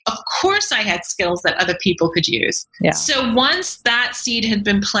course I had skills that other people could use. Yeah. So once that seed had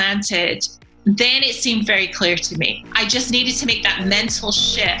been planted, then it seemed very clear to me. I just needed to make that mental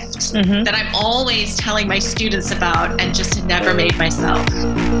shift that I'm always telling my students about and just never made myself.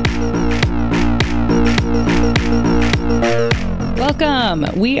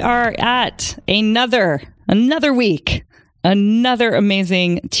 Welcome. We are at another week. Another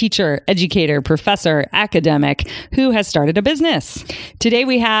amazing teacher, educator, professor, academic who has started a business. Today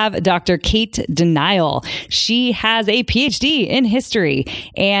we have Dr. Kate Denial. She has a PhD in history.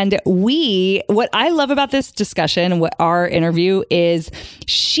 And what I love about this discussion, what our interview is,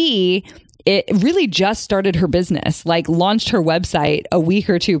 it really just started her business, like launched her website a week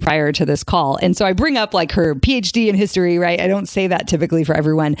or two prior to this call. And so I bring up like her PhD in history, right? I don't say that typically for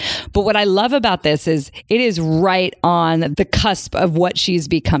everyone. But what I love about this is it is right on the cusp of what she's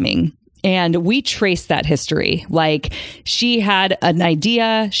becoming. And we trace that history. Like she had an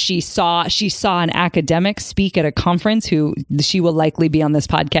idea. She saw an academic speak at a conference who she will likely be on this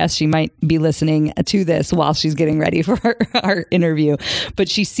podcast. She might be listening to this while she's getting ready for our interview. But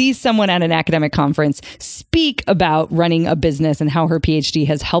she sees someone at an academic conference speak about running a business and how her PhD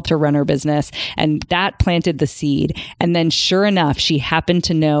has helped her run her business. And that planted the seed. And then sure enough, she happened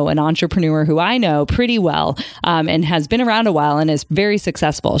to know an entrepreneur who I know pretty well and has been around a while and is very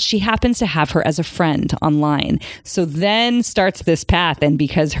successful. She happens to have her as a friend online. So then starts this path. And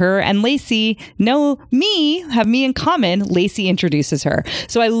because her and Lacey have me in common, Lacey introduces her.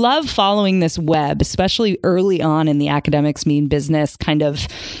 So I love following this web, especially early on in the academics mean business kind of,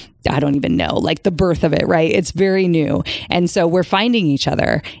 I don't even know, like the birth of it, right? It's very new. And so we're finding each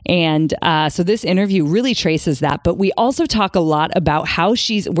other. And so this interview really traces that. But we also talk a lot about how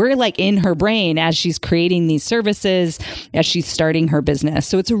we're like in her brain as she's creating these services, as she's starting her business.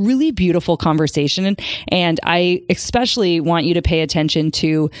 So it's a really beautiful conversation. And I especially want you to pay attention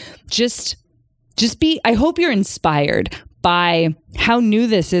to I hope you're inspired by how new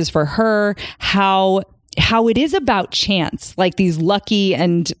this is for her, how it is about chance, like these lucky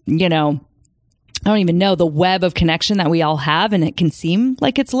and, I don't even know the web of connection that we all have. And it can seem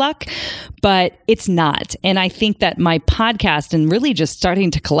like it's luck, but it's not. And I think that my podcast and really just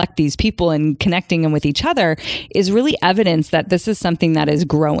starting to collect these people and connecting them with each other is really evidence that this is something that is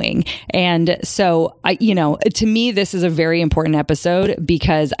growing. And so to me, this is a very important episode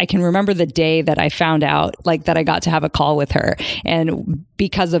because I can remember the day that I found out like that I got to have a call with her and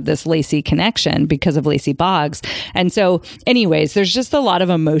because of this Lacey connection, because of Lacey Boggs. And so anyways, there's just a lot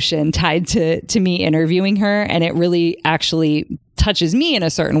of emotion tied to me interviewing her. And it really actually touches me in a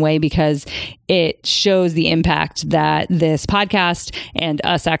certain way because it shows the impact that this podcast and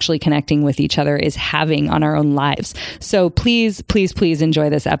us actually connecting with each other is having on our own lives. So please, please, please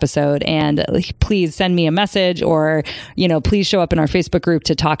enjoy this episode and please send me a message or, please show up in our Facebook group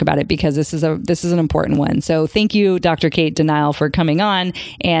to talk about it because this is an important one. So thank you, Dr. Kate Denial, for coming on,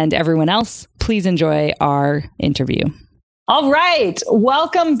 and everyone else, please enjoy our interview. All right.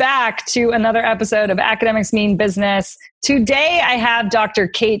 Welcome back to another episode of Academics Mean Business. Today, I have Dr.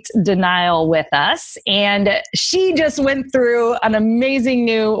 Kate Denial with us, and she just went through an amazing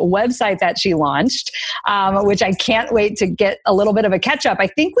new website that she launched, which I can't wait to get a little bit of a catch up. I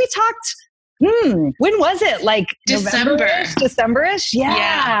think we talked when was it? Like December-ish?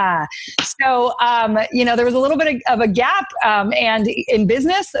 Yeah. So, there was a little bit of a gap. And in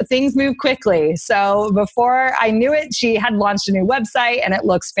business, things move quickly. So before I knew it, she had launched a new website and it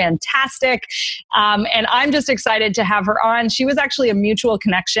looks fantastic. And I'm just excited to have her on. She was actually a mutual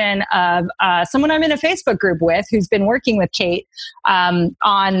connection of someone I'm in a Facebook group with who's been working with Kate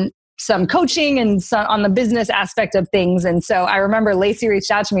on some coaching and on the business aspect of things. And so I remember Lacey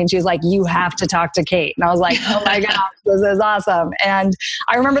reached out to me and she was like, you have to talk to Kate. And I was like, oh my gosh, this is awesome. And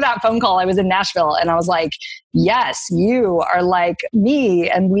I remember that phone call. I was in Nashville and I was like, yes, you are like me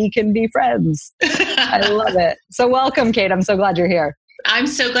and we can be friends. I love it. So welcome, Kate. I'm so glad you're here. I'm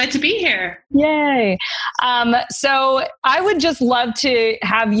so glad to be here. Yay. So I would just love to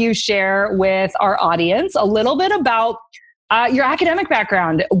have you share with our audience a little bit about your academic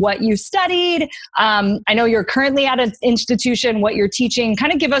background, what you studied. I know you're currently at an institution, what you're teaching.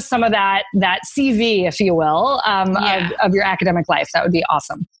 Kind of give us some of that CV, if you will, of your academic life. That would be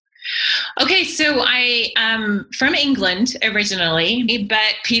awesome. Okay, so I am from England originally,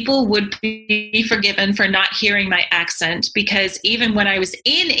 but people would be forgiven for not hearing my accent because even when I was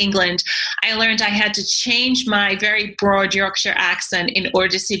in England, I learned I had to change my very broad Yorkshire accent in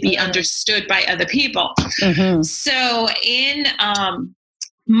order to be understood by other people. Mm-hmm. So in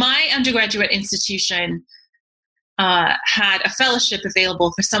my undergraduate institution, had a fellowship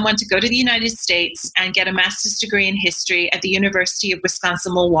available for someone to go to the United States and get a master's degree in history at the University of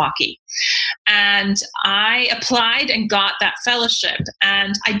Wisconsin-Milwaukee. And I applied and got that fellowship.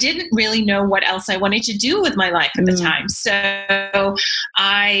 And I didn't really know what else I wanted to do with my life at the time. So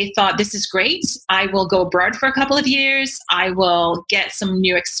I thought, this is great. I will go abroad for a couple of years. I will get some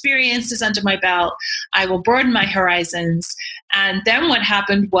new experiences under my belt. I will broaden my horizons. And then what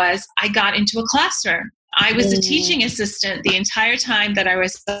happened was I got into a classroom. I was a teaching assistant the entire time that I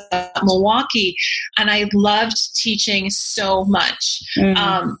was at Milwaukee, and I loved teaching so much,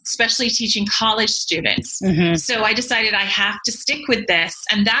 especially teaching college students. So I decided I have to stick with this,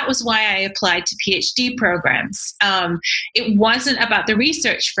 and that was why I applied to PhD programs. It wasn't about the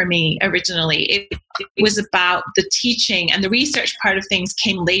research for me originally. It was about the teaching, and the research part of things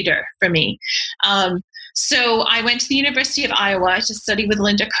came later for me. So I went to the University of Iowa to study with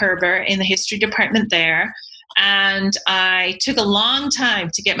Linda Kerber in the history department there. And I took a long time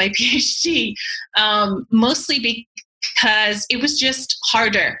to get my PhD, mostly because it was just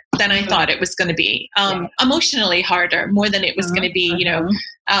harder than I thought it was going to be, emotionally harder, more than it was going to be,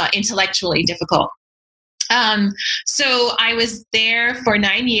 intellectually difficult. So I was there for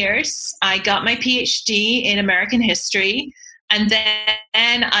 9 years. I got my PhD in American history. And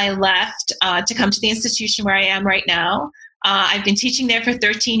then I left to come to the institution where I am right now. I've been teaching there for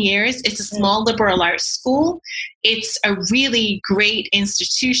 13 years. It's a small liberal arts school. It's a really great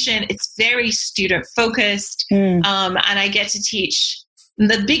institution. It's very student focused. And I get to teach.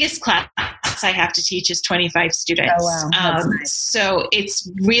 The biggest class I have to teach is 25 students. Oh, wow. Nice. So it's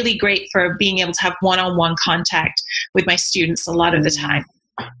really great for being able to have one-on-one contact with my students a lot of the time.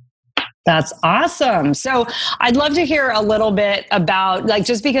 That's awesome. So I'd love to hear a little bit about,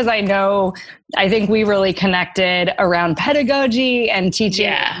 just because I think we really connected around pedagogy and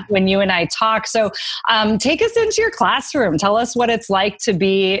teaching when you and I talk. So take us into your classroom. Tell us what it's like to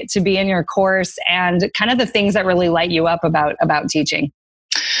be in your course and kind of the things that really light you up about teaching.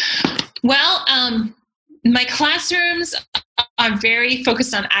 Well, my classrooms are very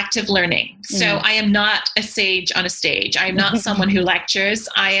focused on active learning. So I am not a sage on a stage. I am not someone who lectures.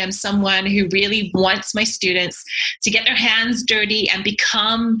 I am someone who really wants my students to get their hands dirty and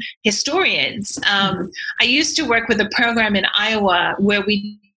become historians. I used to work with a program in Iowa where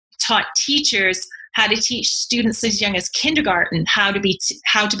we taught teachers how to teach students as young as kindergarten how to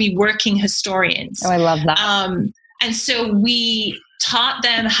be working historians. Oh, I love that. And so we taught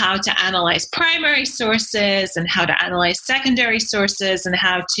them how to analyze primary sources and how to analyze secondary sources and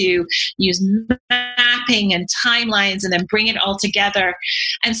how to use mapping and timelines and then bring it all together.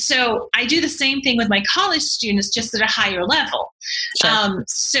 And so I do the same thing with my college students, just at a higher level. Sure.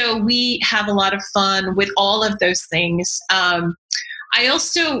 So we have a lot of fun with all of those things. I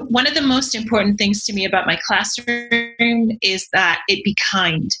also, one of the most important things to me about my classroom is that it be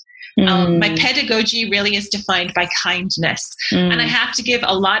kind. My pedagogy really is defined by kindness. And I have to give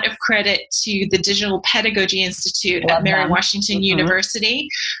a lot of credit to the Digital Pedagogy Institute at Mary Washington University.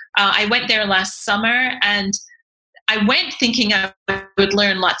 I went there last summer, and I went thinking I would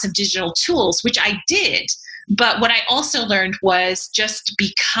learn lots of digital tools, which I did. But what I also learned was just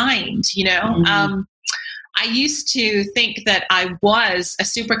be kind, I used to think that I was a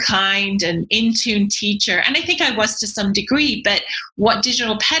super kind and in-tune teacher, and I think I was to some degree, but what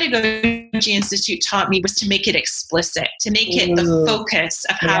Digital Pedagogy Institute taught me was to make it explicit, to make it the focus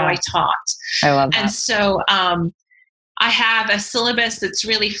of how I taught. I love that. And so I have a syllabus that's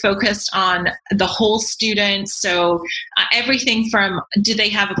really focused on the whole student. So everything from, do they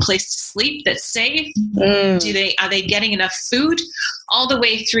have a place to sleep that's safe? Are they getting enough food? All the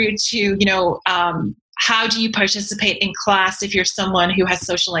way through to, how do you participate in class if you're someone who has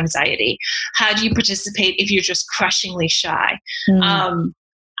social anxiety? How do you participate if you're just crushingly shy?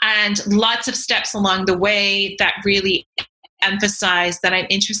 And lots of steps along the way that really emphasize that I'm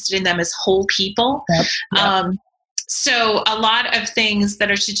interested in them as whole people. Yep. So a lot of things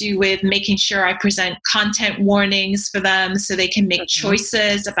that are to do with making sure I present content warnings for them so they can make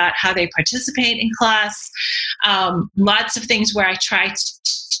choices about how they participate in class. Lots of things where I try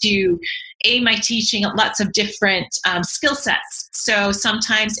to aim my teaching at lots of different skill sets. So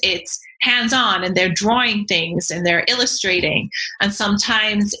sometimes it's hands-on and they're drawing things and they're illustrating. And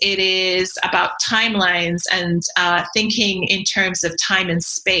sometimes it is about timelines and thinking in terms of time and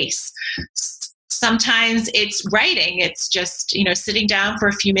space. Sometimes it's writing. It's just, sitting down for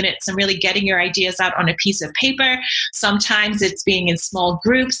a few minutes and really getting your ideas out on a piece of paper. Sometimes it's being in small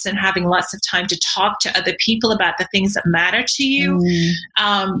groups and having lots of time to talk to other people about the things that matter to you.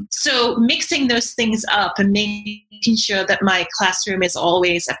 So mixing those things up and making sure that my classroom is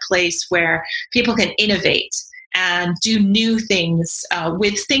always a place where people can innovate and do new things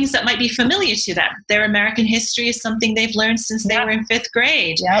with things that might be familiar to them. Their American history is something they've learned since they were in 5th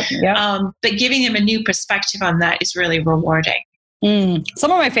grade. But giving them a new perspective on that is really rewarding.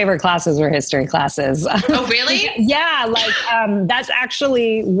 Some of my favorite classes were history classes. Oh, really? Yeah. Like, that's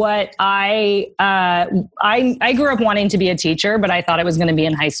actually what I grew up wanting to be a teacher, but I thought it was going to be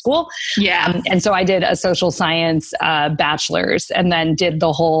in high school. Yeah. And so I did a social science bachelor's and then did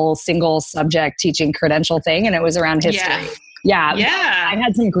the whole single subject teaching credential thing. And it was around history. Yeah. I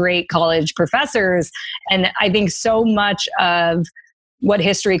had some great college professors. And I think so much of what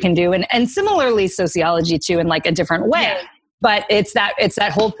history can do, and similarly sociology too, in like a different way. Yeah. But it's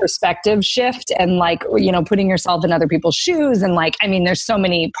that whole perspective shift and like, you know, putting yourself in other people's shoes. And like, I mean, there's so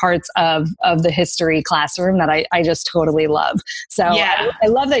many parts of the history classroom that I just totally love. So I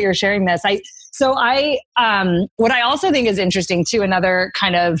love that you're sharing this. What I also think is interesting too, another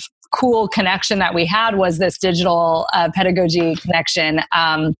kind of cool connection that we had was this digital pedagogy connection.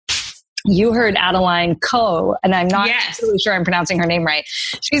 You heard Adeline Coe, and I'm not really sure I'm pronouncing her name right.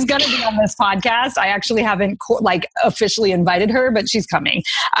 She's going to be on this podcast. I actually haven't officially invited her, but she's coming.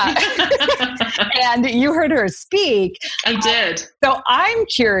 And you heard her speak. I did. So I'm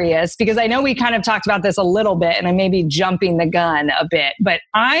curious, because I know we kind of talked about this a little bit, and I may be jumping the gun a bit, but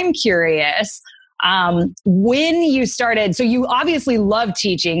I'm curious. When you started, so you obviously love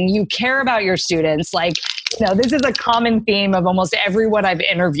teaching, you care about your students. Like, you know, this is a common theme of almost everyone I've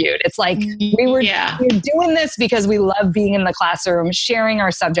interviewed. It's like, we're doing this because we love being in the classroom, sharing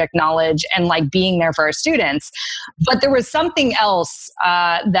our subject knowledge and like being there for our students. But there was something else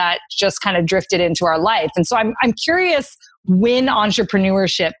that just kind of drifted into our life. And so I'm curious when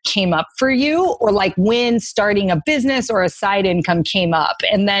entrepreneurship came up for you, or like when starting a business or a side income came up.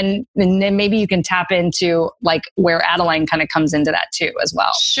 And then maybe you can tap into like where Adeline kind of comes into that too as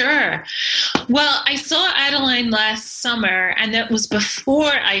well. Sure. Well, I saw Adeline last summer, and that was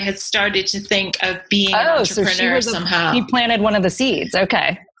before I had started to think of being an entrepreneur somehow. He planted one of the seeds.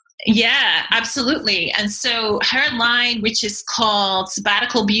 Okay. Yeah, absolutely. And so her line, which is called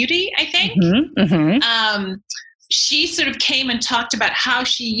Sabbatical Beauty, I think, she sort of came and talked about how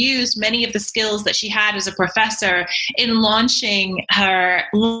she used many of the skills that she had as a professor in launching her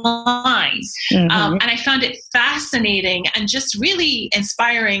lines. And I found it fascinating and just really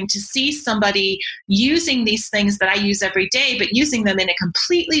inspiring to see somebody using these things that I use every day, but using them in a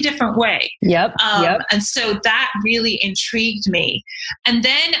completely different way. And so that really intrigued me. And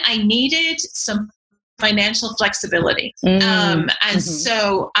then I needed some financial flexibility.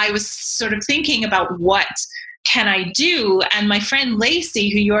 So I was sort of thinking about what can I do? And my friend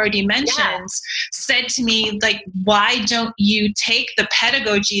Lacey, who you already mentioned, said to me, like, why don't you take the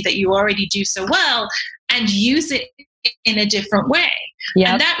pedagogy that you already do so well and use it in a different way?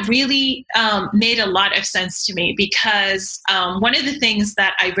 And that really made a lot of sense to me, because one of the things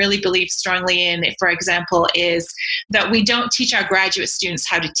that I really believe strongly in, for example, is that we don't teach our graduate students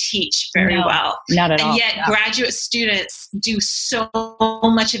how to teach very well. Not at all. And yet graduate students do so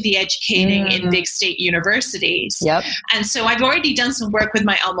much of the educating in big state universities. And so I've already done some work with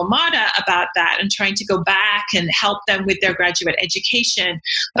my alma mater about that and trying to go back and help them with their graduate education.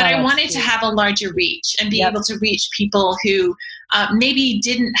 But I wanted to have a larger reach and be able to reach people who maybe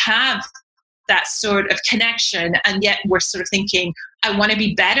didn't have that sort of connection, and yet we're sort of thinking, I want to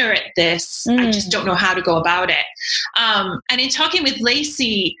be better at this. I just don't know how to go about it. And in talking with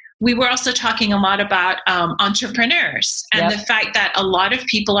Lacey, we were also talking a lot about entrepreneurs and the fact that a lot of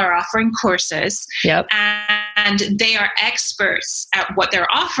people are offering courses and they are experts at what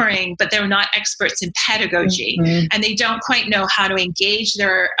they're offering, but they're not experts in pedagogy. And they don't quite know how to engage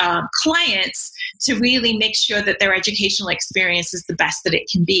their clients to really make sure that their educational experience is the best that it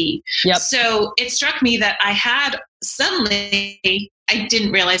can be. So it struck me that I had suddenly, I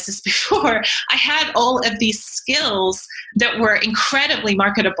didn't realize this before, I had all of these skills that were incredibly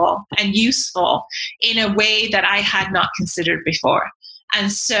marketable and useful in a way that I had not considered before.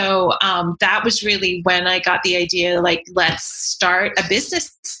 And so that was really when I got the idea, like, let's start a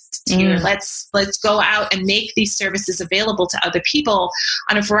business here. Let's go out and make these services available to other people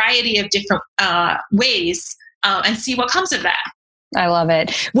on a variety of different ways and see what comes of that. I love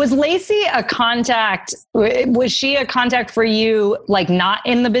it. Was Lacey a contact? Was she a contact for you, like not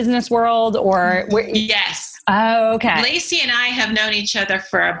in the business world, or? Yes. Oh, okay. Lacey and I have known each other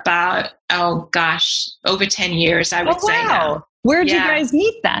for about, over 10 years, I would say now. Where'd you guys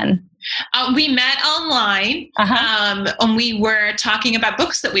meet then? We met online, and we were talking about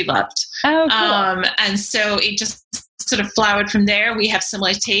books that we loved. Oh, cool. And so it just sort of flowered from there. We have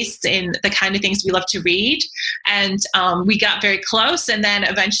similar tastes in the kind of things we love to read. And we got very close. And then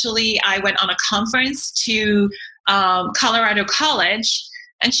eventually I went on a conference to Colorado College,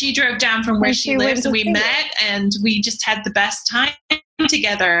 and she drove down from where she lives. We met and we just had the best time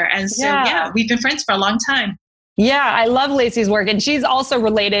together. And so, we've been friends for a long time. Yeah, I love Lacey's work. And she's also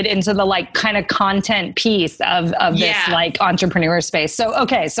related into the like kind of content piece of this like entrepreneur space. So,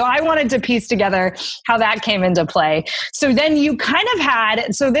 okay. So I wanted to piece together how that came into play. So then you kind of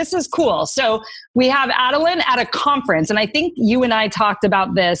had, so this is cool. So we have Adeline at a conference, and I think you and I talked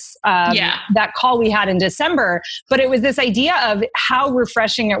about this, that call we had in December, but it was this idea of how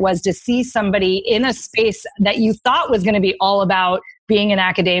refreshing it was to see somebody in a space that you thought was going to be all about being in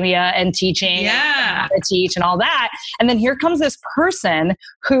academia and teaching and how to teach and all that. And then here comes this person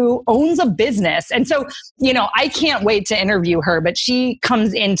who owns a business. And so, you know, I can't wait to interview her, but she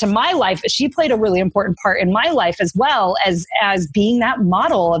comes into my life. She played a really important part in my life as well as being that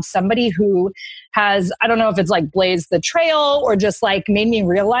model of somebody who has, I don't know if it's like blazed the trail or just like made me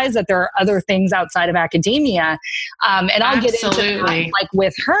realize that there are other things outside of academia. And I'll get into that, like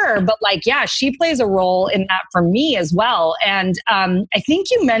with her, but like, yeah, she plays a role in that for me as well. And I think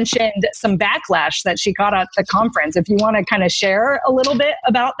you mentioned some backlash that she got at the conference. If you want to kind of share a little bit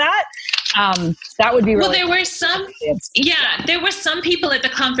about that, that would be really there were some, there were some people at the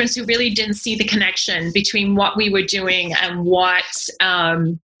conference who really didn't see the connection between what we were doing and what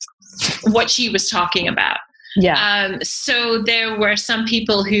she was talking about. So there were some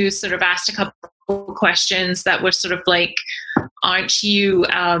people who sort of asked a couple questions that were sort of like, aren't you,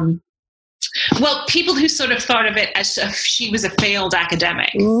 people who sort of thought of it as if she was a failed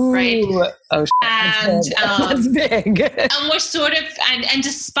academic, right? Oh, and that's big. And we're sort of, and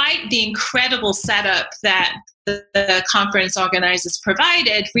despite the incredible setup that the conference organizers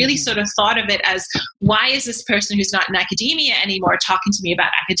provided, really sort of thought of it as, why is this person who's not in academia anymore talking to me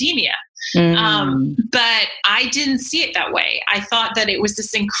about academia? But I didn't see it that way. I thought that it was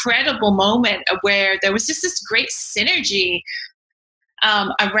this incredible moment where there was just this great synergy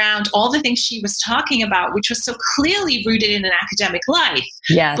around all the things she was talking about, which was so clearly rooted in an academic life,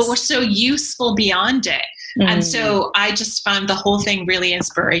 but were so useful beyond it. And so I just found the whole thing really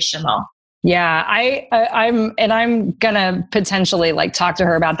inspirational. Yeah, I'm gonna potentially like talk to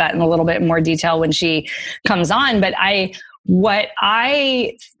her about that in a little bit more detail when she comes on. But what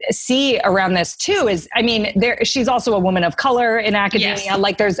I see around this too is, I mean, she's also a woman of color in academia.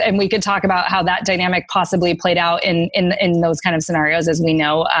 Like and we could talk about how that dynamic possibly played out in those kind of scenarios, as we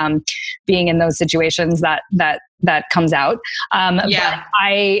know, being in those situations that comes out. But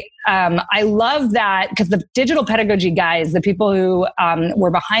I love that, because the digital pedagogy guys, the people who were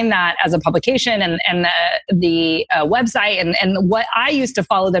behind that as a publication and the website and what I used to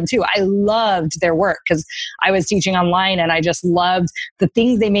follow them too. I loved their work because I was teaching online and I just loved the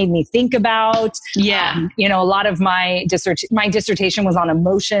things they made me think about. You know, a lot of my dissertation was on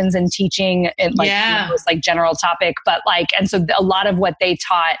emotions and teaching and was like general topic, but like, and so a lot of what they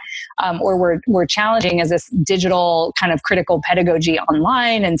taught or were challenging is this digital kind of critical pedagogy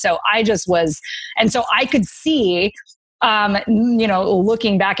online. And so I just was, and so I could see, you know,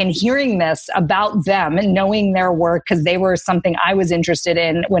 looking back and hearing this about them and knowing their work, because they were something I was interested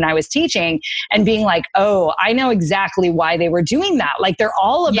in when I was teaching, and being like, oh, I know exactly why they were doing that. Like they're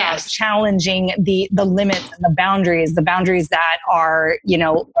all about challenging the limits and the boundaries that are, you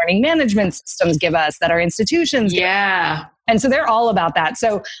know, learning management systems give us, that our institutions give us. And so they're all about that.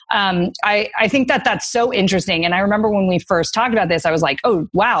 So I think that that's so interesting. And I remember when we first talked about this, I was like, oh,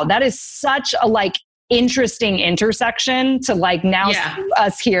 wow, that is such a like interesting intersection to like now see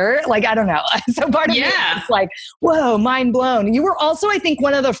us here. Like, I don't know. So part of me is like, whoa, mind blown. You were also, I think,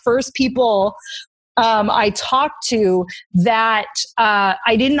 one of the first people I talked to that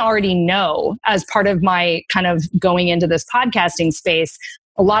I didn't already know as part of my kind of going into this podcasting space.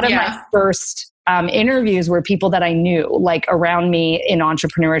 A lot of my first interviews were people that I knew, like around me in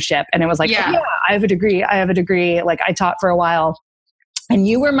entrepreneurship. And it was like, oh, yeah, I have a degree. Like I taught for a while. And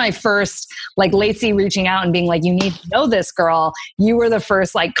you were my first, like Lacey reaching out and being like, you need to know this girl. You were the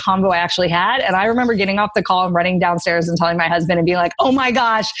first like combo I actually had. And I remember getting off the call and running downstairs and telling my husband and being like, oh my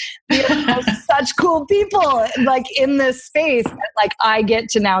gosh, we have such cool people like in this space that like I get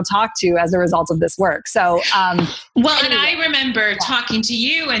to now talk to as a result of this work. So, and I remember talking to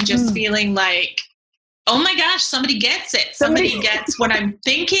you and just feeling like, oh my gosh, somebody gets it. Somebody gets what I'm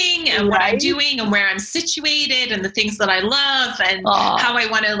thinking and what I'm doing and where I'm situated and the things that I love and how I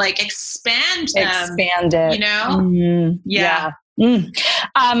want to like expand them. Expand it. You know? Yeah.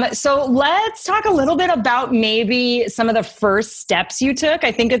 So let's talk a little bit about maybe some of the first steps you took.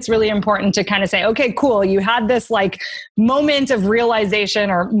 I think it's really important to kind of say, okay, cool. You had this like moment of realization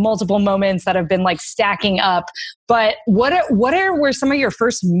or multiple moments that have been like stacking up. But what were some of your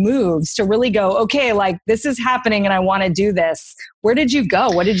first moves to really go, okay, like this is happening and I want to do this? Where did you go?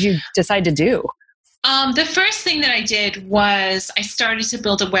 What did you decide to do? The first thing that I did was I started to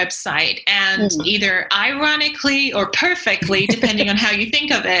build a website, and either ironically or perfectly, depending on how you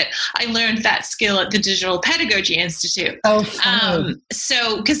think of it, I learned that skill at the Digital Pedagogy Institute.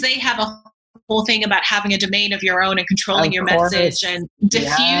 So, because they have a whole thing about having a domain of your own and controlling your message and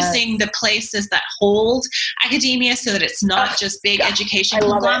diffusing the places that hold academia so that it's not just big education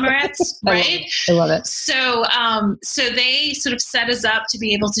conglomerates, right? I love it. So, so they sort of set us up to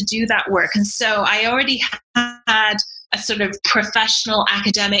be able to do that work. And so I already had a sort of professional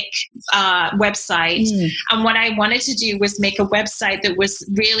academic website. And what I wanted to do was make a website that was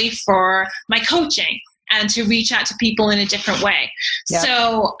really for my coaching and to reach out to people in a different way. Yep.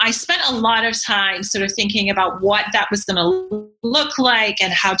 So I spent a lot of time sort of thinking about what that was going to look like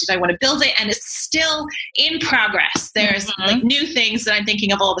and how did I want to build it. And it's still in progress. There's like new things that I'm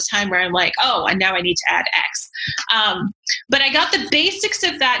thinking of all the time where I'm like, oh, and now I need to add X. But I got the basics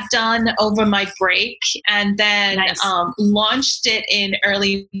of that done over my break and then launched it in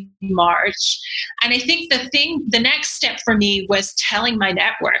early March. And I think the next step for me was telling my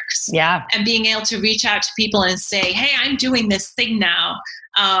networks and being able to reach out to people and say, hey, I'm doing this thing now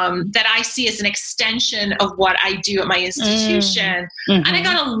that I see as an extension of what I do at my institution. And I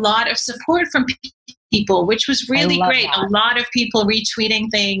got a lot of support from people, which was really great. That. A lot of people retweeting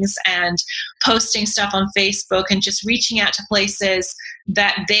things and posting stuff on Facebook and just reaching out to places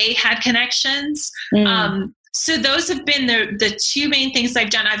that they had connections. So those have been the two main things I've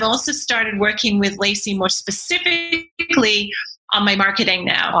done. I've also started working with Lacey more specifically on my marketing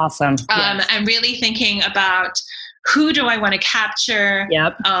now. Awesome. I'm really thinking about who do I want to capture?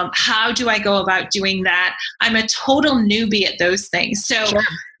 How do I go about doing that? I'm a total newbie at those things. So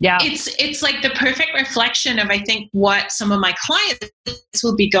it's like the perfect reflection of, I think, what some of my clients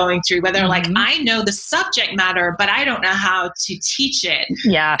will be going through, where they're like, I know the subject matter, but I don't know how to teach it.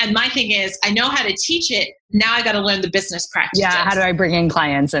 And my thing is, I know how to teach it. Now I got to learn the business practices. How do I bring in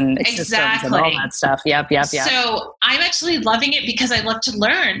clients and systems and all that stuff? Yep. So I'm actually loving it because I love to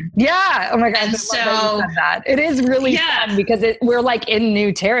learn. Oh my God. And so I love that you said that. It is really fun because we're like in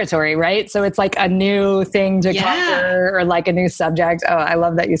new territory, right? So it's like a new thing to cover or like a new subject. Oh, I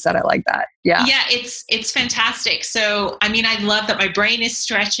love that you said it like that. It's fantastic. So, I mean, I love that my brain is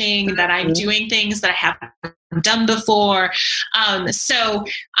stretching, that I'm doing things that I haven't done before. So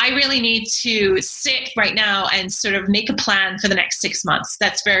I really need to sit right now and sort of make a plan for the next 6 months.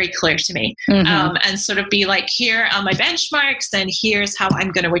 That's very clear to me. And sort of be like, here are my benchmarks and here's how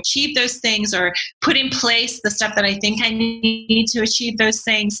I'm going to achieve those things, or put in place the stuff that I think I need to achieve those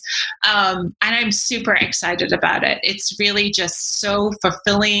things. And I'm super excited about it. It's really just so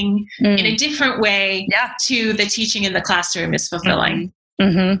fulfilling in a different way to the teaching in the classroom is fulfilling.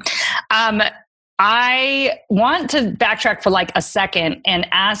 I want to backtrack for like a second and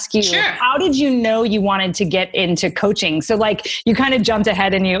ask you, how did you know you wanted to get into coaching? So like you kind of jumped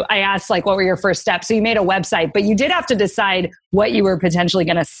ahead and I asked like, what were your first steps? So you made a website, but you did have to decide what you were potentially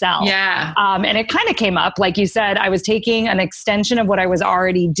going to sell. And it kind of came up, like you said, I was taking an extension of what I was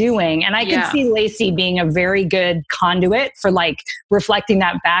already doing. And I could see Lacey being a very good conduit for like reflecting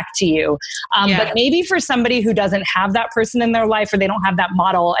that back to you. But maybe for somebody who doesn't have that person in their life, or they don't have that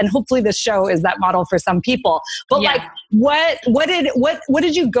model, and hopefully this show is that model for some people. But like, what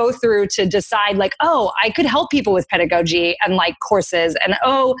did you go through to decide like, oh, I could help people with pedagogy and like courses, and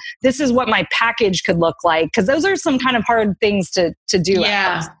oh, this is what my package could look like? Because those are some kind of hard things to do.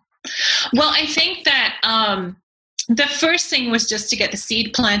 Well, I think that the first thing was just to get the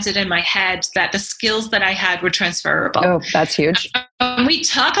seed planted in my head that the skills that I had were transferable. Oh, that's huge. We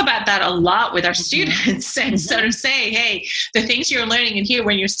talk about that a lot with our students and sort of say, hey, the things you're learning in here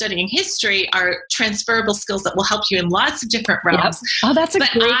when you're studying history are transferable skills that will help you in lots of different realms. Oh, that's a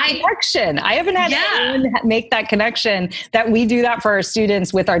great connection. I haven't had anyone make that connection, that we do that for our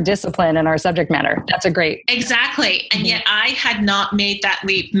students with our discipline and our subject matter. That's a great. Exactly. And yet I had not made that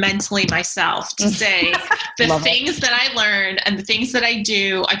leap mentally myself to say the things that I learned and the things that I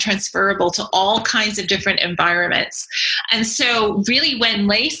do are transferable to all kinds of different environments. And so really when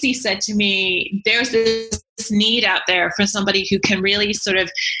Lacey said to me, there's this need out there for somebody who can really sort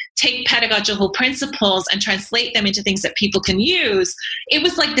of take pedagogical principles and translate them into things that people can use, it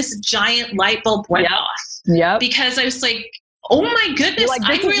was like this giant light bulb went off. Because I was like, oh my goodness, like,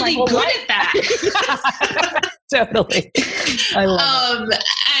 I'm really good at that. Totally. I love it.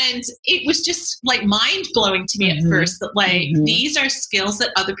 And it was just like mind blowing to me at first that like these are skills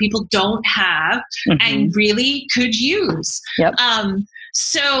that other people don't have and really could use. Yep.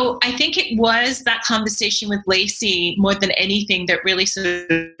 So I think it was that conversation with Lacey more than anything that really sort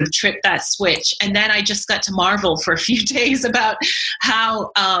of tripped that switch. And then I just got to marvel for a few days about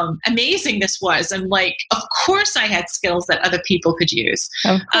how amazing this was. I'm like, of course I had skills that other people could use.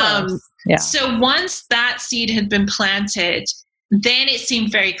 Of course. So once that seed had been planted, then it seemed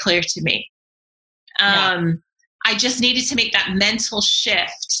very clear to me. I just needed to make that mental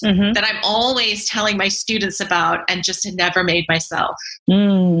shift that I'm always telling my students about and just had never made myself.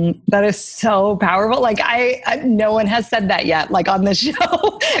 That is so powerful. Like no one has said that yet, like on the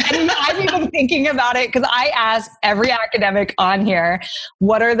show. And I'm even thinking about it because I ask every academic on here,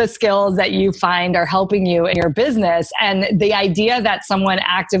 what are the skills that you find are helping you in your business? And the idea that someone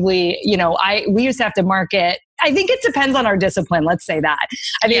actively, we used to have to market. I think it depends on our discipline. Let's say that.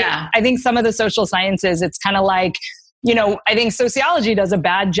 I think some of the social sciences, it's kind of like, I think sociology does a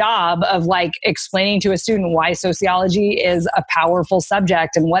bad job of like explaining to a student why sociology is a powerful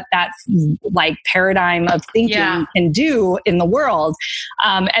subject and what that like paradigm of thinking can do in the world.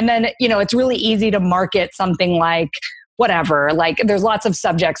 And then, it's really easy to market something like, whatever, like there's lots of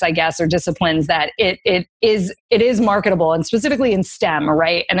subjects, I guess, or disciplines that it is marketable, and specifically in STEM,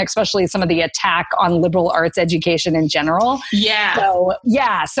 right? And especially some of the attack on liberal arts education in general.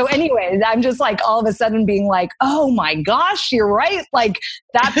 So anyway, I'm just like all of a sudden being like, oh my gosh, you're right. Like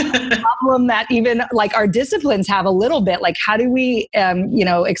that's a problem that even like our disciplines have a little bit. Like how do we,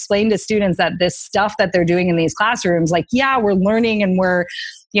 explain to students that this stuff that they're doing in these classrooms, like, we're learning and we're,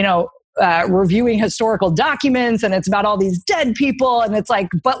 reviewing historical documents and it's about all these dead people. And it's like,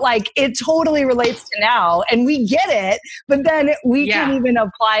 but like, it totally relates to now and we get it, but then we can't even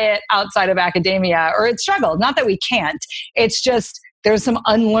apply it outside of academia, or it's struggled. Not that we can't, it's just, there's some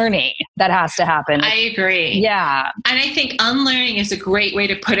unlearning that has to happen. I agree. Yeah. And I think unlearning is a great way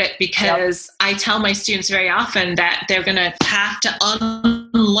to put it because I tell my students very often that they're going to have to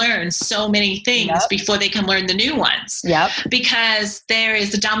unlearn so many things before they can learn the new ones. Because there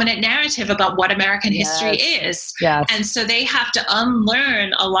is a dominant narrative about what American history is. And so they have to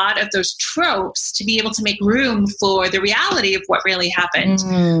unlearn a lot of those tropes to be able to make room for the reality of what really happened.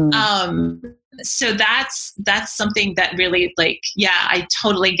 So that's something that really I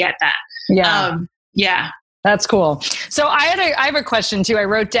totally get that. That's cool. So I have a question too. I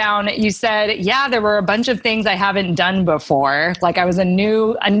wrote down, you said, there were a bunch of things I haven't done before. Like I was a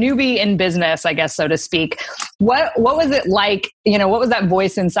newbie in business, I guess, so to speak. What was it like? What was that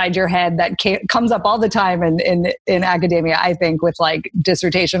voice inside your head that comes up all the time in academia, I think, with like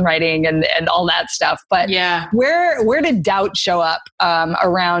dissertation writing and all that stuff. But where did doubt show up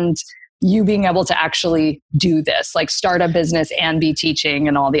around you being able to actually do this, like start a business and be teaching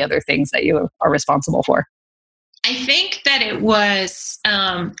and all the other things that you are responsible for? I think that it was,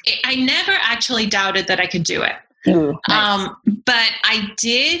 I never actually doubted that I could do it. Ooh, nice. But I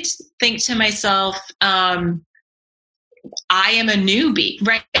did think to myself, I am a newbie,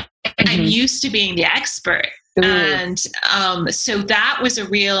 right? I'm used to being the expert. Ooh. And so that was a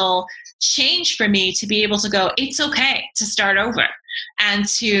real change for me to be able to go, it's okay to start over and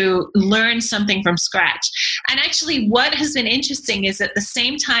to learn something from scratch. And actually what has been interesting is at the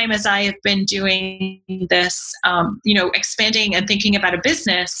same time as I have been doing this, expanding and thinking about a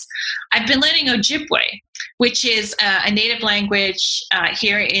business, I've been learning Ojibwe, which is a native language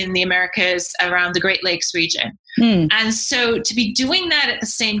here in the Americas around the Great Lakes region. And so to be doing that at the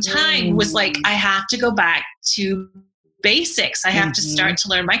same time was like, I have to go back to basics. I have to start to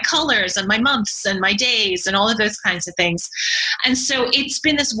learn my colors and my months and my days and all of those kinds of things. And so it's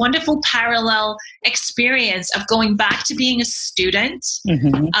been this wonderful parallel experience of going back to being a student,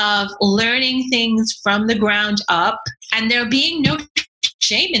 of learning things from the ground up, and there being no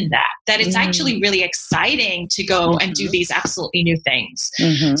shame in that it's actually really exciting to go and do these absolutely new things.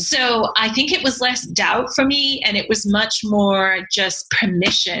 So I think it was less doubt for me, and it was much more just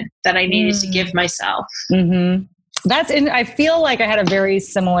permission that I needed to give myself. I feel like I had a very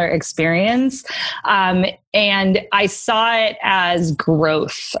similar experience. And I saw it as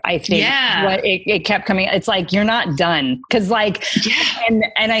growth. I think what it kept coming. It's like, you're not done. Cause and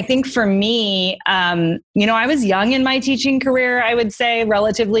I think for me, I was young in my teaching career, I would say,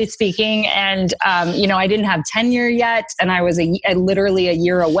 relatively speaking. And, I didn't have tenure yet, and I was literally a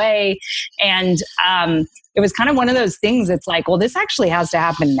year away. And, it was kind of one of those things. It's like, well, this actually has to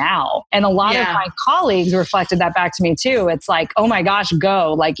happen now. And a lot of my colleagues reflected that back to me too. It's like, oh my gosh,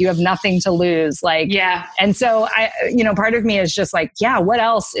 go, like you have nothing to lose. Like, And so part of me is just like, yeah, what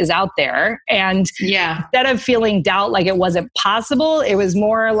else is out there? And instead of feeling doubt like it wasn't possible, it was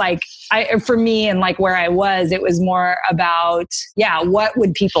more like, for me and like where I was, it was more about, what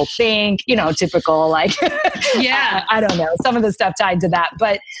would people think? Typical, like, I don't know, some of the stuff tied to that.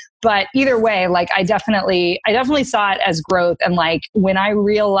 But either way, like I definitely saw it as growth. And like when I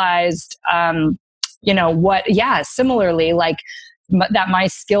realized, similarly, like that my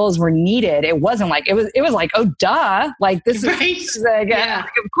skills were needed. It wasn't like, it was like, oh, duh. Like this is like,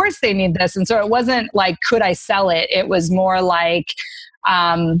 of course they need this. And so it wasn't like, could I sell it? It was more like,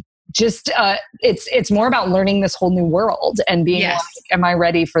 it's more about learning this whole new world and being like, am I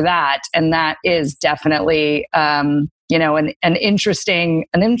ready for that? And that is definitely, an interesting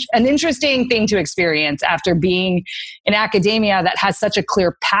thing to experience after being in academia that has such a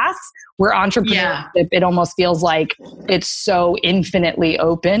clear path, where entrepreneurship, it almost feels like it's so infinitely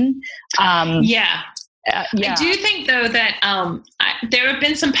open. I do think though that there have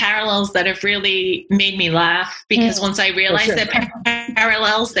been some parallels that have really made me laugh, because once I realized that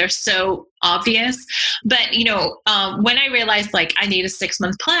parallels, they're so obvious. But, when I realized like I need a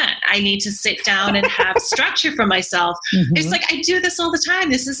 6-month plan, I need to sit down and have structure for myself. It's like, I do this all the time.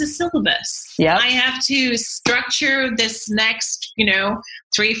 This is a syllabus. I have to structure this next,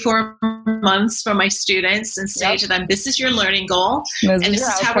 3-4 months for my students and say to them, this is your learning goal. And this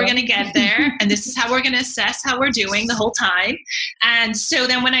is how we're going to get there. And this is how we're going to assess how we're doing the whole time. And so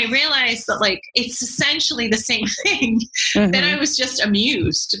then when I realized that like, it's essentially the same thing, then I was just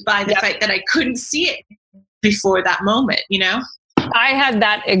amused by the fact that I couldn't see it before that moment, I had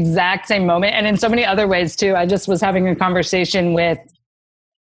that exact same moment. And in so many other ways too. I just was having a conversation with,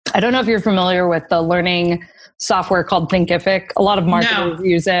 I don't know if you're familiar with the learning software called Thinkific. A lot of marketers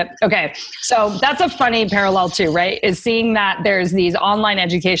use it. Okay. So that's a funny parallel too, right? Is seeing that there's these online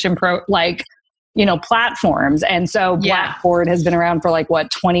education platforms. And so Blackboard has been around for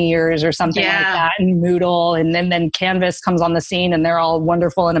 20 years or something like that, and Moodle, and then Canvas comes on the scene, and they're all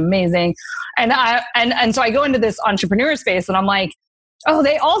wonderful and amazing. And so I go into this entrepreneur space, and I'm like, oh,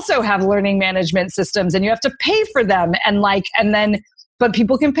 they also have learning management systems, and you have to pay for them. But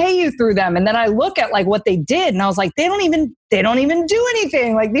people can pay you through them. And then I look at what they did, and I was like, they don't even do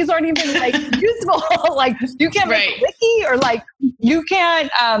anything. Like, these aren't even useful. Like, you can't make a wiki, or you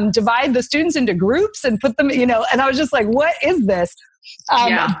can't divide the students into groups and put them, and I was just like, what is this?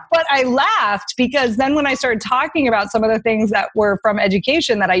 But I laughed, because then when I started talking about some of the things that were from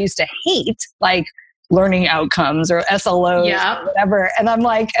education that I used to hate, like learning outcomes or SLOs or whatever. And I'm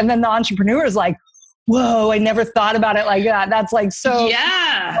like, and then the entrepreneur is like, whoa, I never thought about it like that. That's so,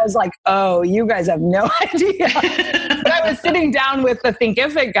 I was like, oh, you guys have no idea. But I was sitting down with the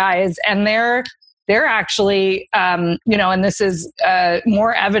Thinkific guys, and they're actually, and this is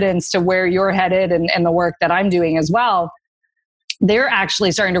more evidence to where you're headed and the work that I'm doing as well. They're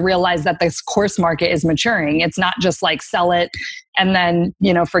actually starting to realize that this course market is maturing. It's not just like sell it and then,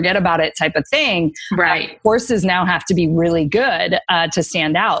 forget about it type of thing. Right. Courses now have to be really good to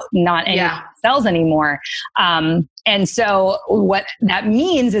stand out, not any sells anymore. And so what that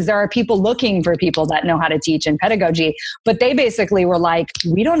means is there are people looking for people that know how to teach in pedagogy, but they basically were like,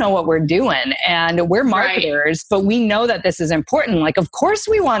 we don't know what we're doing, and we're marketers, but we know that this is important. Like, of course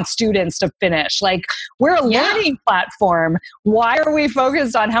we want students to finish. Like, we're a learning platform. Why are we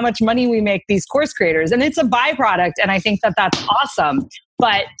focused on how much money we make these course creators? And it's a byproduct. And I think that that's awesome.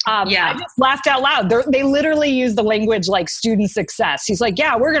 But I just laughed out loud. They literally use the language like student success. He's like,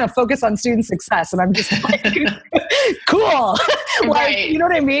 yeah, we're going to focus on student success. And I'm just like, cool. You know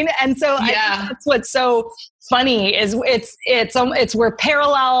what I mean? And so I think that's what's so funny is it's we're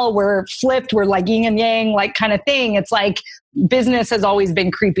parallel, we're flipped, we're like yin and yang, like kind of thing. It's like business has always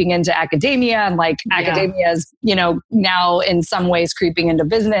been creeping into academia, and academia is, now in some ways creeping into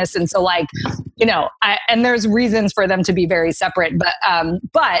business. And so and there's reasons for them to be very separate, but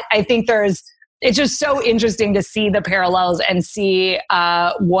I think it's just so interesting to see the parallels and see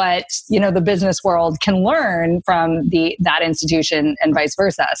what the business world can learn from that institution and vice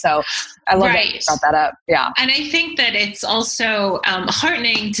versa. So I love that you brought that up. Yeah, and I think that it's also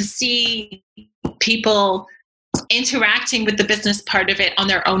heartening to see people interacting with the business part of it on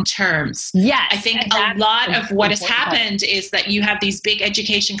their own terms. Yes. I think a lot of what has happened is that you have these big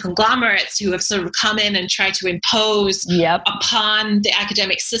education conglomerates who have sort of come in and tried to impose upon the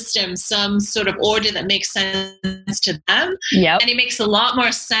academic system some sort of order that makes sense to them. And it makes a lot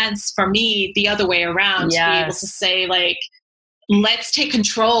more sense for me the other way around to be able to say let's take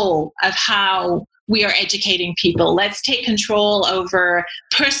control of how we are educating people. Let's take control over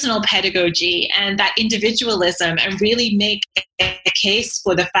personal pedagogy and that individualism, and really make a case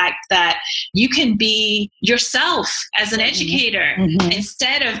for the fact that you can be yourself as an educator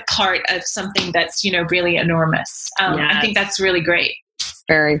instead of part of something that's, really enormous. I think that's really great.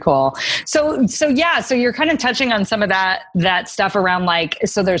 Very cool. So you're kind of touching on some of that stuff around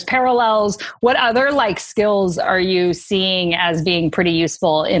so there's parallels. What other skills are you seeing as being pretty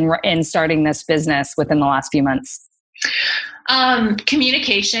useful in starting this business within the last few months?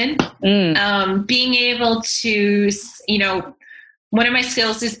 Communication, being able to, one of my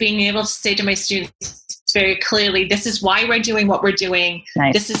skills is being able to say to my students very clearly, this is why we're doing what we're doing.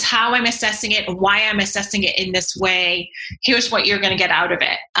 Nice. This is how I'm assessing it, why I'm assessing it in this way. Here's what you're going to get out of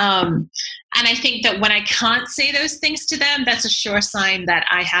it. And I think that when I can't say those things to them, that's a sure sign that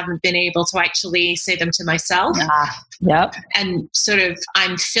I haven't been able to actually say them to myself. Yep. And sort of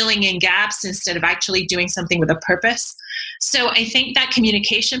I'm filling in gaps instead of actually doing something with a purpose. So I think that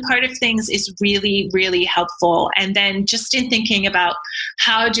communication part of things is really, really helpful. And then just in thinking about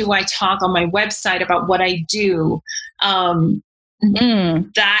how do I talk on my website about what I do,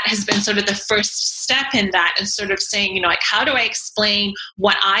 that has been sort of the first step in that, and sort of saying, how do I explain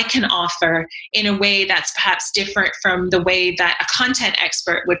what I can offer in a way that's perhaps different from the way that a content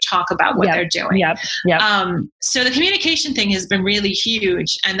expert would talk about what they're doing. Yep. So the communication thing has been really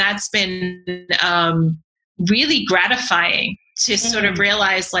huge, and that's been really gratifying to sort of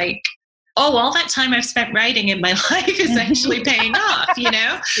realize all that time I've spent writing in my life is actually paying off,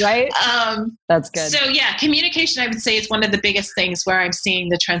 Right. That's good. So communication, I would say, is one of the biggest things where I'm seeing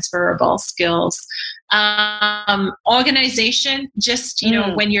the transferable skills. Organization, just,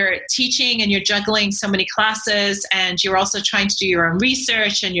 when you're teaching and you're juggling so many classes and you're also trying to do your own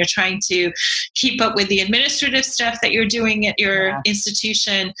research and you're trying to keep up with the administrative stuff that you're doing at your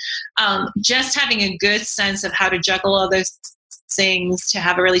institution, just having a good sense of how to juggle all those things, to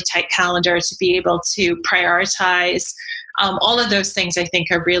have a really tight calendar, to be able to prioritize. All of those things I think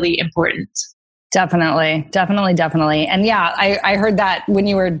are really important. Definitely. And I heard that when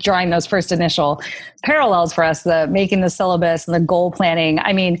you were drawing those first initial parallels for us, the making the syllabus and the goal planning.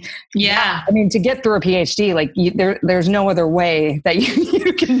 I mean, to get through a PhD, there's no other way that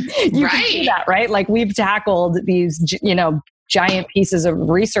you can do that, right? We've tackled these, giant pieces of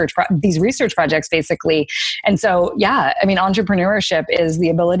these research projects basically. And so, entrepreneurship is the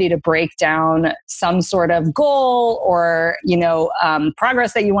ability to break down some sort of goal or,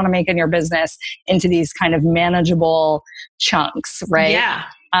 progress that you want to make in your business into these kind of manageable chunks, right? Yeah.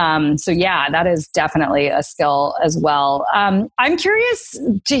 That is definitely a skill as well. I'm curious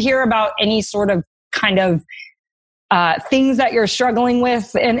to hear about any sort of kind of things that you're struggling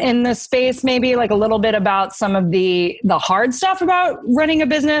with in this space, maybe a little bit about some of the hard stuff about running a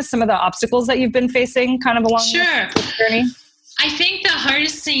business, some of the obstacles that you've been facing kind of along this journey. I think the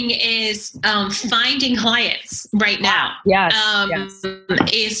hardest thing is finding clients right now. Yes.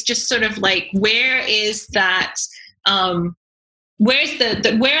 Is just sort of where is that, where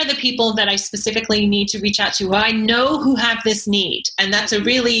are the people that I specifically need to reach out to? Well, I know who have this need, and that's a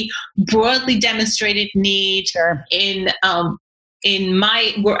really broadly demonstrated need in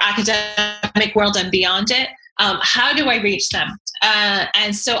my academic world and beyond it. How do I reach them?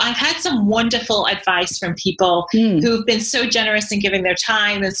 And so I've had some wonderful advice from people who've been so generous in giving their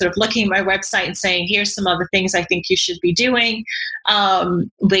time and sort of looking at my website and saying, here's some other things I think you should be doing.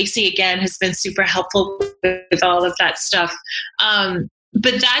 Lacey, again, has been super helpful with all of that stuff.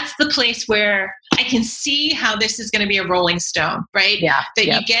 But that's the place where I can see how this is going to be a rolling stone, right? Yeah. That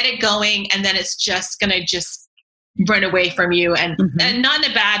you get it going and then it's just going to run away from you, and not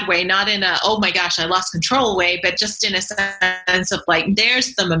in a bad way, not in a, oh my gosh, I lost control way, but just in a sense of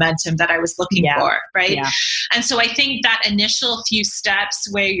there's the momentum that I was looking for, right? Yeah. And so I think that initial few steps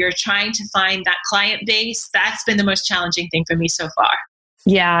where you're trying to find that client base, that's been the most challenging thing for me so far.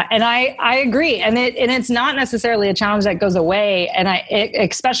 Yeah. And I agree. And it's not necessarily a challenge that goes away. And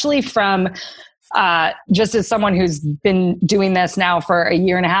especially from, just as someone who's been doing this now for a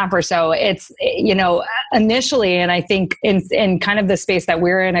year and a half or so, it's, initially, and I think in kind of the space that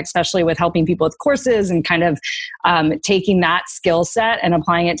we're in, especially with helping people with courses and kind of taking that skill set and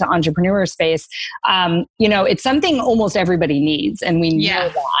applying it to entrepreneur space, it's something almost everybody needs. And we know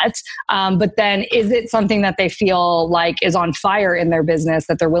that. But then is it something that they feel like is on fire in their business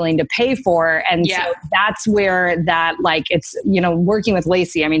that they're willing to pay for? And so that's where that, it's, working with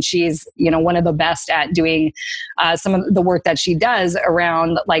Lacey, I mean, she's, one of the best at doing some of the work that she does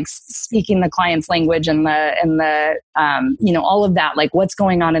around speaking the client's language and the all of that, what's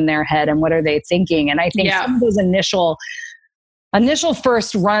going on in their head and what are they thinking. And I think some of those initial initial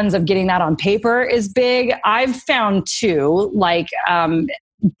first runs of getting that on paper is big. I've found too,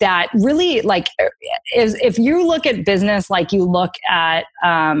 that really is if you look at business like you look at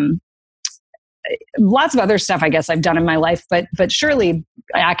lots of other stuff I guess I've done in my life, but surely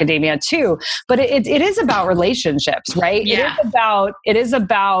academia too. But it is about relationships, right? Yeah. It is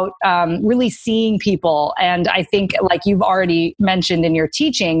about really seeing people. And I think, like you've already mentioned in your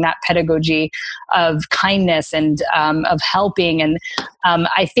teaching, that pedagogy of kindness and of helping. And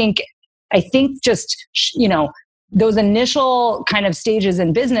I think just, those initial kind of stages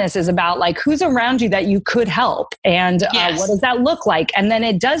in business is about like who's around you that you could help, and what does that look like? And then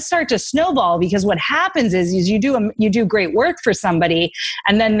it does start to snowball, because what happens is you do great work for somebody,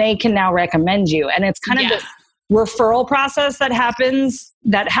 and then they can now recommend you, and it's kind of this referral process that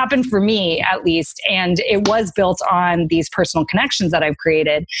happened for me at least, and it was built on these personal connections that I've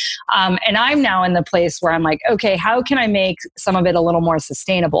created. And I'm now in the place where I'm like, okay, how can I make some of it a little more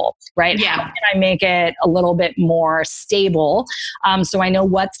sustainable, right? Yeah. How can I make it a little bit more stable, so I know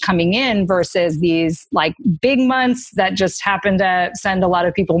what's coming in versus these like big months that just happen to send a lot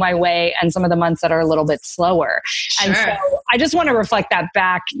of people my way, and some of the months that are a little bit slower. Sure. And so I just want to reflect that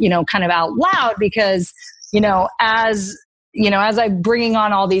back, kind of out loud, because as I'm bringing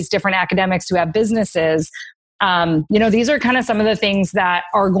on all these different academics who have businesses, these are kind of some of the things that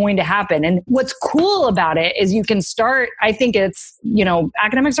are going to happen. And what's cool about it is you can start, I think it's,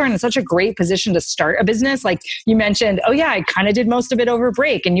 academics are in such a great position to start a business. Like you mentioned, oh yeah, I kind of did most of it over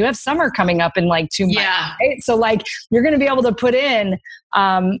break, and you have summer coming up in like 2 months. Yeah. Right? So like you're going to be able to put in,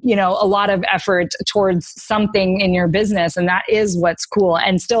 a lot of effort towards something in your business. And that is what's cool,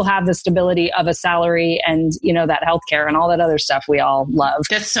 and still have the stability of a salary and, that healthcare and all that other stuff we all love.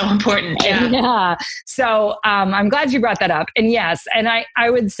 That's so important. Yeah. Yeah. So I'm glad you brought that up. And yes, and I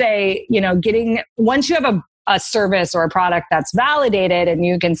would say, once you have a service or a product that's validated, and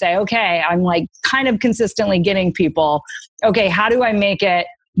you can say, okay, I'm like kind of consistently getting people, okay, how do I make it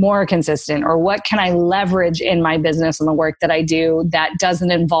more consistent, or what can I leverage in my business and the work that I do that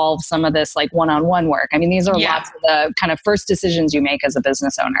doesn't involve some of this like one-on-one work? I mean, these are lots of the kind of first decisions you make as a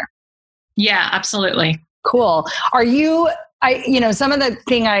business owner. Yeah, absolutely. Cool. Are you, some of the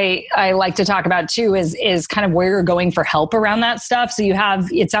thing I like to talk about too is kind of where you're going for help around that stuff. So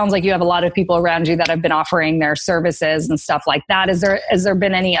it sounds like you have a lot of people around you that have been offering their services and stuff like that. Has there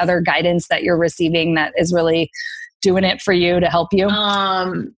been any other guidance that you're receiving that is really doing it for you to help you?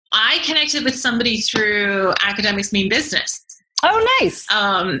 I connected with somebody through Academics Mean Business. Oh, nice.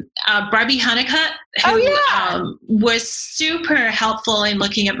 Barbie Honeycutt, who was super helpful in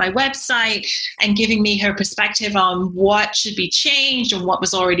looking at my website and giving me her perspective on what should be changed and what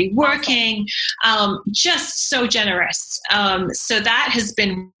was already working. Just so generous. So that has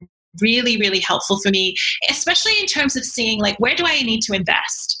been really, really helpful for me, especially in terms of seeing like, where do I need to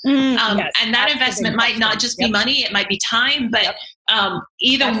invest? Yes, and that investment might not just be money, it might be time, but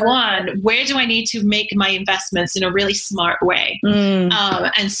either one, where do I need to make my investments in a really smart way?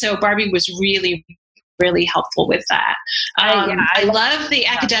 And so Barbie was really, really helpful with that. I love the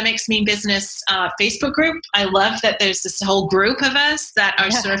Academics Mean Business Facebook group. I love that there's this whole group of us that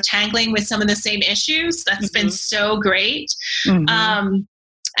are sort of tangling with some of the same issues. That's been so great.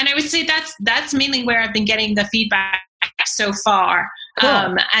 And I would say that's mainly where I've been getting the feedback so far.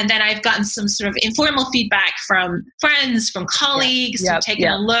 Cool. And then I've gotten some sort of informal feedback from friends, from colleagues who've taken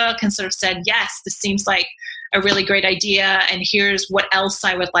a look and sort of said, yes, this seems like a really great idea. And here's what else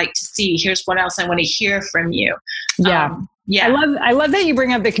I would like to see. Here's what else I want to hear from you. I love that you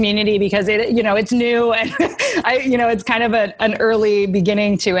bring up the community, because it's new and it's kind of an early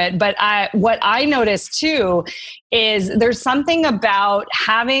beginning to it. But what I noticed too is there's something about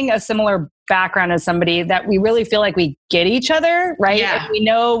having a similar background as somebody that we really feel like we get each other, right? Yeah. Like we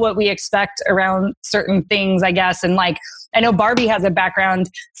know what we expect around certain things, I guess. And like, I know Barbie has a background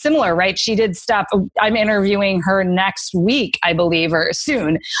similar, right? She did stuff. I'm interviewing her next week, I believe, or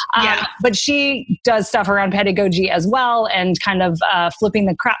soon. But she does stuff around pedagogy as well, and kind of flipping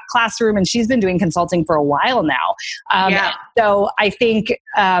the classroom. And she's been doing consulting for a while now. So I think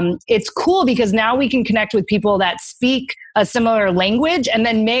it's cool, because now we can connect with people that speak a similar language, and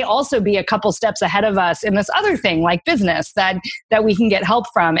then may also be a couple steps ahead of us in this other thing like business that we can get help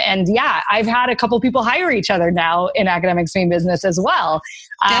from. And I've had a couple people hire each other now in Academics Mean Business as well.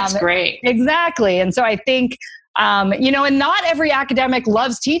 That's great. Exactly. And so I think, and not every academic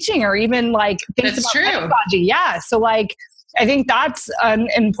loves teaching or even like thinks about pedagogy. Yeah. So like, I think that's an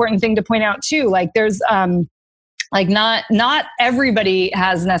important thing to point out too. Like there's, Like not everybody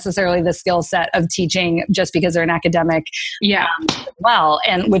has necessarily the skill set of teaching just because they're an academic. Yeah. Well,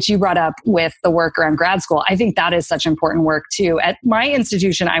 and which you brought up with the work around grad school. I think that is such important work too. At my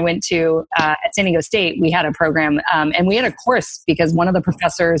institution I went to at San Diego State, we had a program and we had a course because one of the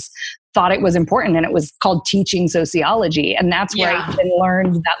professors thought it was important, and it was called teaching sociology. And that's where I even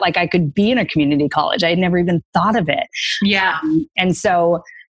learned that like I could be in a community college. I had never even thought of it. Yeah. And so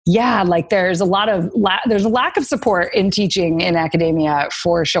yeah, like there's a lack of support in teaching in academia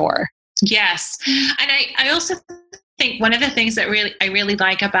for sure. Yes. And I also think one of the things that I really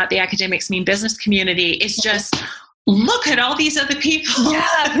like about the Academics Mean Business community is just look at all these other people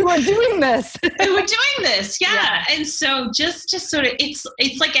who are doing this. Yeah. And so just sort of, it's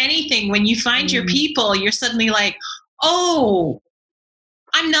like anything. When you find your people, you're suddenly like, oh,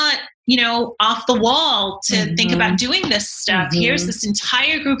 I'm not, off the wall to think about doing this stuff. Here's this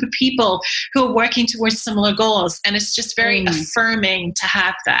entire group of people who are working towards similar goals. And it's just very affirming to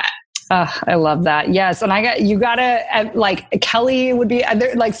have that. I love that. Yes. And you gotta like Kelly would be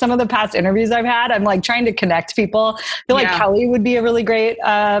like some of the past interviews I've had, I'm like trying to connect people. I feel like Kelly would be a really great,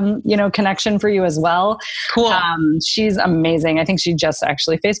 connection for you as well. Cool. She's amazing. I think she just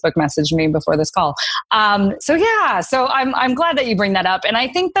actually Facebook messaged me before this call. So I'm glad that you bring that up. And I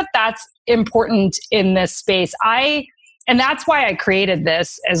think that that's important in this space. And that's why I created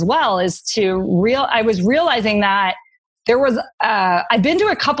this as well, is I was realizing that there was, I've been to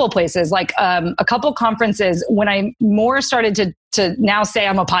a couple places, like a couple conferences when I more started to now say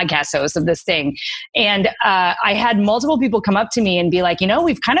I'm a podcast host of this thing. And I had multiple people come up to me and be like,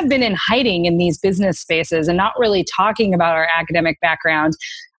 we've kind of been in hiding in these business spaces and not really talking about our academic background.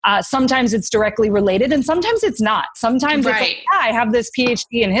 Sometimes it's directly related and sometimes it's not. Sometimes it's like, I have this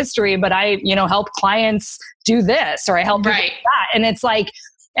PhD in history, but I, help clients do this, or I help people do that. And it's like,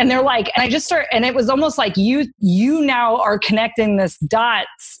 and they're like, and I just and it was almost like you now are connecting these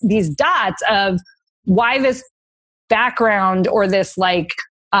dots of why this background or this like,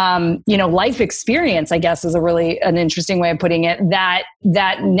 life experience, I guess is an interesting way of putting it, that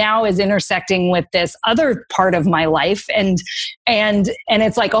now is intersecting with this other part of my life. And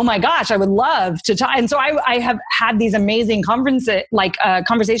it's like, oh my gosh, I would love to talk. And so I have had these amazing conferences,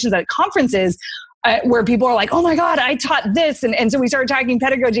 conversations at conferences, where people are like, oh my God, I taught this. And so we started talking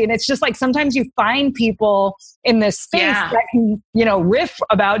pedagogy. And it's just like, sometimes you find people in this space that can, riff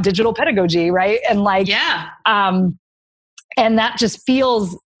about digital pedagogy. Right. And like, and that just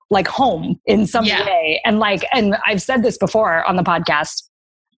feels like home in some way. And I've said this before on the podcast.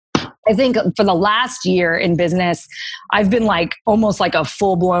 I think for the last year in business, I've been like almost like a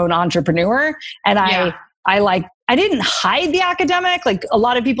full-blown entrepreneur. And I didn't hide the academic. Like a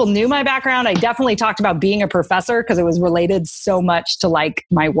lot of people knew my background. I definitely talked about being a professor because it was related so much to like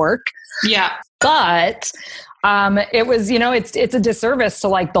my work. Yeah. But it was, it's a disservice to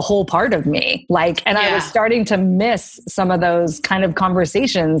like the whole part of me. Like, and I was starting to miss some of those kind of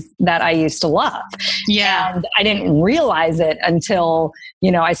conversations that I used to love. Yeah. And I didn't realize it until,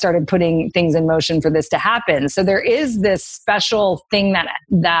 I started putting things in motion for this to happen. So there is this special thing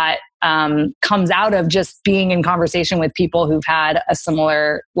that comes out of just being in conversation with people who've had a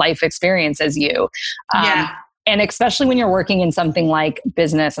similar life experience as you. And especially when you're working in something like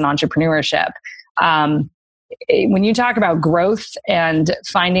business and entrepreneurship, when you talk about growth and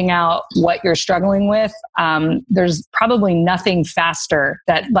finding out what you're struggling with, there's probably nothing faster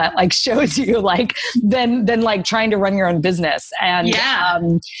that like shows you like than like trying to run your own business. And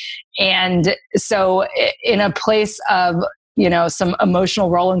so in a place of, some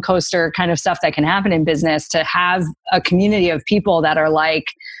emotional roller coaster kind of stuff that can happen in business, to have a community of people that are like,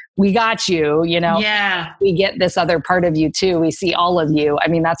 we got you, we get this other part of you too. We see all of you. I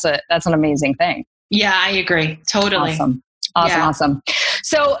mean, that's an amazing thing. Yeah, I agree. Totally. Awesome.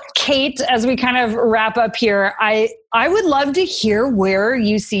 So Kate, as we kind of wrap up here, I would love to hear where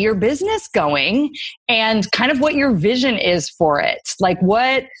you see your business going and kind of what your vision is for it. Like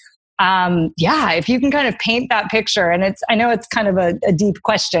what, if you can kind of paint that picture. And I know it's kind of a deep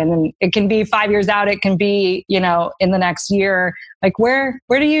question, and it can be 5 years out. It can be, in the next year. Like what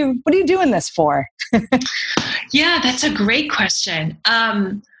are you doing this for? Yeah, that's a great question.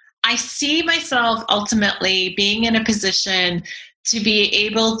 I see myself ultimately being in a position to be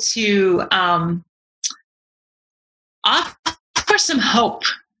able to offer some hope.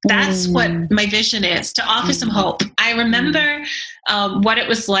 That's what my vision is, to offer some hope. I remember what it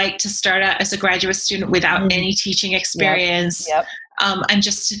was like to start out as a graduate student without any teaching experience. Yep. And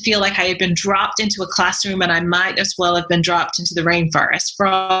just to feel like I had been dropped into a classroom, and I might as well have been dropped into the rainforest for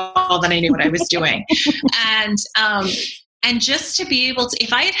all that I knew what I was doing. And And just to be able to,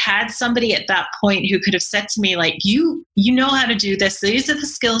 if I had had somebody at that point who could have said to me, like, you know how to do this. These are the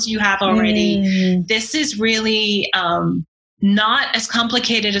skills you have already. This is really not as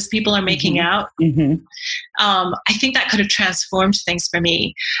complicated as people are making out. I think that could have transformed things for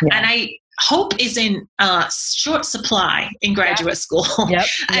me. Yeah. And hope is in short supply in graduate school.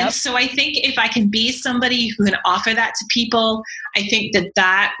 And so I think if I can be somebody who can offer that to people, I think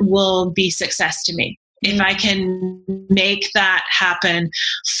that will be success to me. If I can make that happen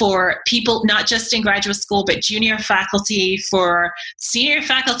for people, not just in graduate school, but junior faculty, for senior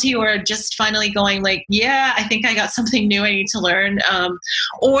faculty, or just finally going like, yeah, I think I got something new I need to learn.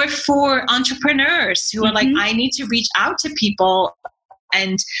 Or for entrepreneurs who are like, I need to reach out to people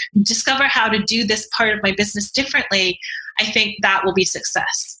and discover how to do this part of my business differently. I think that will be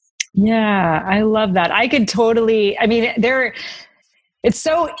success. Yeah, I love that. I could totally, it's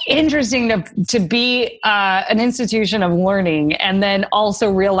so interesting to be an institution of learning and then also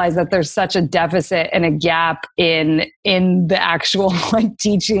realize that there's such a deficit and a gap in the actual like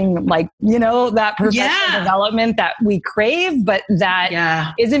teaching, like, that professional development that we crave, but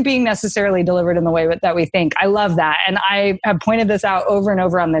that isn't being necessarily delivered in the way that we think. I love that. And I have pointed this out over and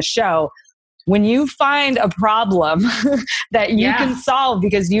over on this show. When you find a problem that you can solve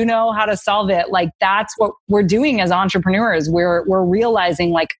because you know how to solve it, like that's what we're doing as entrepreneurs. We're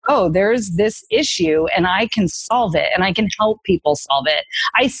realizing like, oh, there's this issue and I can solve it and I can help people solve it.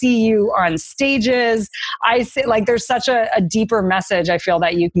 I see you on stages. I see like there's such a deeper message I feel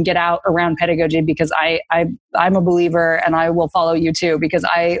that you can get out around pedagogy, because I'm a believer and I will follow you too, because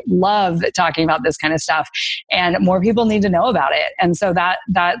I love talking about this kind of stuff and more people need to know about it. And so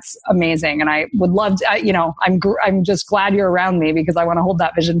that's amazing. And I would love to, I'm just glad you're around me because I want to hold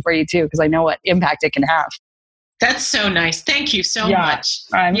that vision for you too, because I know what impact it can have. That's so nice. Thank you so much.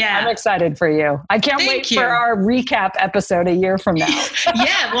 I'm excited for you. I can't wait for our recap episode a year from now.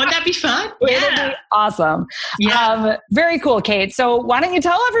 Won't that be fun? It'll be awesome. Very cool, Kate. So why don't you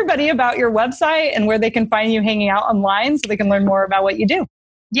tell everybody about your website and where they can find you hanging out online so they can learn more about what you do?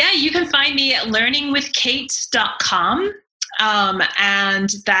 Yeah, you can find me at learningwithkate.com.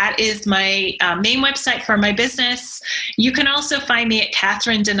 And that is my main website for my business. You can also find me at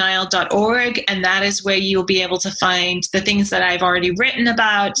catherinedenial.org, and that is where you'll be able to find the things that I've already written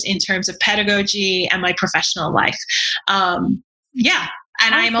about in terms of pedagogy and my professional life. And awesome.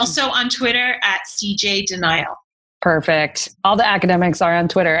 I'm also on Twitter at CJ Denial. Perfect. All the academics are on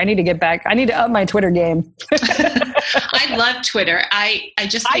Twitter. I need to get back. I need to up my Twitter game. I love Twitter. I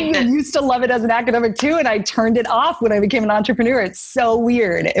just think I used to love it as an academic too, and I turned it off when I became an entrepreneur. It's so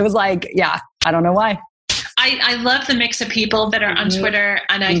weird. It was like, I don't know why. I love the mix of people that are on Twitter,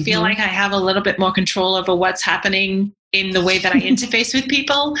 and I feel like I have a little bit more control over what's happening in the way that I interface with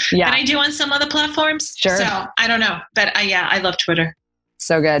people than I do on some other platforms. Sure. So I don't know, but I love Twitter.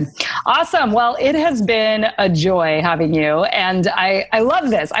 So good. Awesome. Well, it has been a joy having you. And I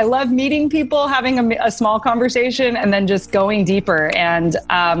love this. I love meeting people, having a small conversation, and then just going deeper. And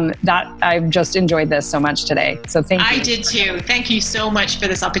I've just enjoyed this so much today. So thank you. I did too. Thank you so much for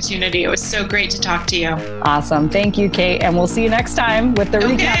this opportunity. It was so great to talk to you. Awesome. Thank you, Kate. And we'll see you next time with the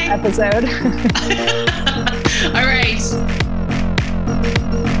recap episode. All right.